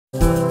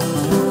First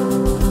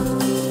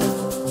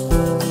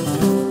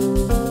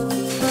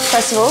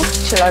of all,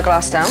 chill our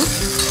glass down.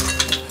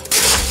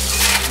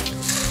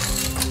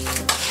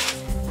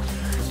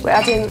 We're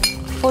adding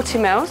 40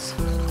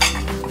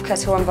 ml of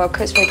Kettle One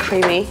vodka, it's very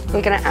creamy.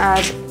 We're going to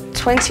add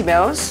 20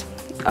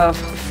 ml of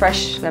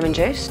fresh lemon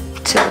juice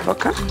to the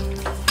vodka.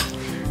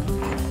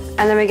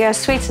 And then we're going to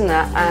sweeten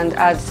that and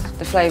add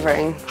the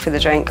flavouring for the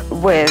drink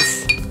with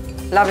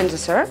lavender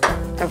syrup,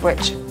 of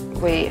which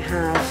we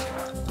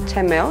have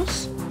 10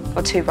 ml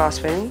or 2 bar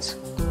spoons,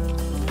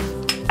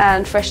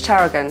 and fresh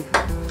tarragon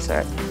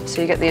syrup, so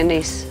you get the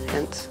anise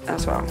hint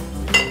as well.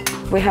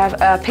 We have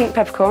pink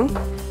peppercorn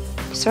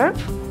syrup,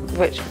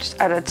 which just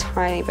add a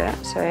tiny bit,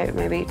 so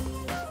maybe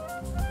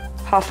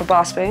half a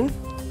bar spoon.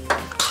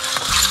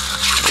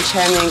 And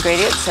churn the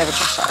ingredients over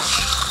crushed ice.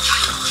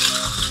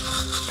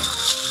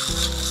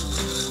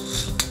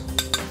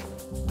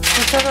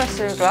 And fill the rest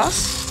of the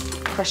glass,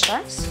 crushed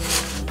ice.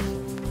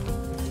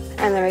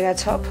 And then we're going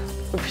to top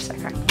with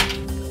Prosecco.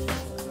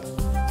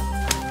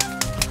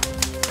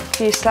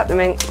 You slap them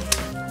in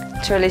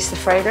to release the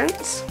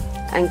fragrance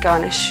and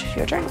garnish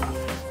your drink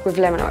with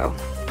lemon oil.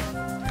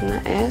 And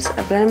that is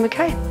a Blenheim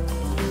Bouquet.